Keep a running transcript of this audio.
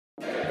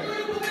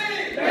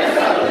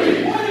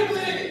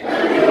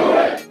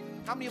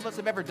How many of us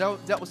have ever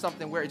dealt with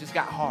something where it just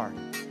got hard?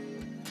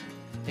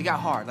 It got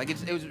hard. Like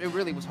it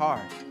really was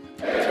hard.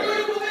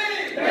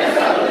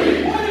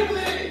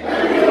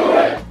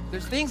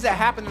 There's things that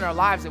happen in our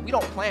lives that we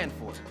don't plan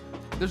for.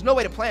 There's no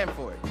way to plan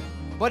for it.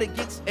 But it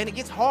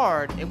gets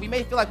hard, and we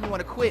may feel like we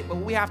want to quit, but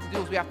what we have to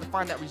do is we have to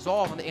find that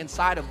resolve on the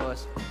inside of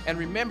us and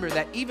remember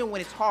that even when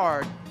it's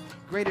hard,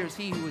 greater is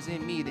he who is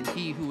in me than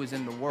he who is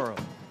in the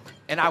world.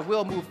 And I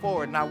will move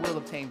forward, and I will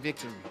obtain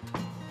victory.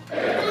 You've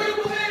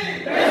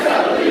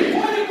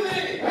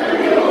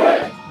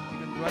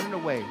been running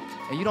away,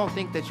 and you don't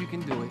think that you can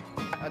do it.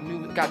 I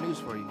got news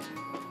for you.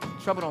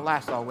 Trouble don't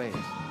last always.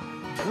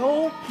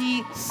 Though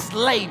he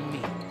slay me,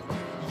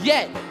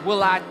 yet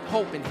will I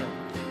hope in him.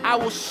 I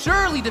will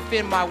surely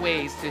defend my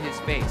ways to his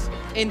face.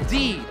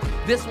 Indeed,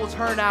 this will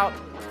turn out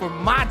for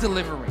my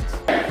deliverance.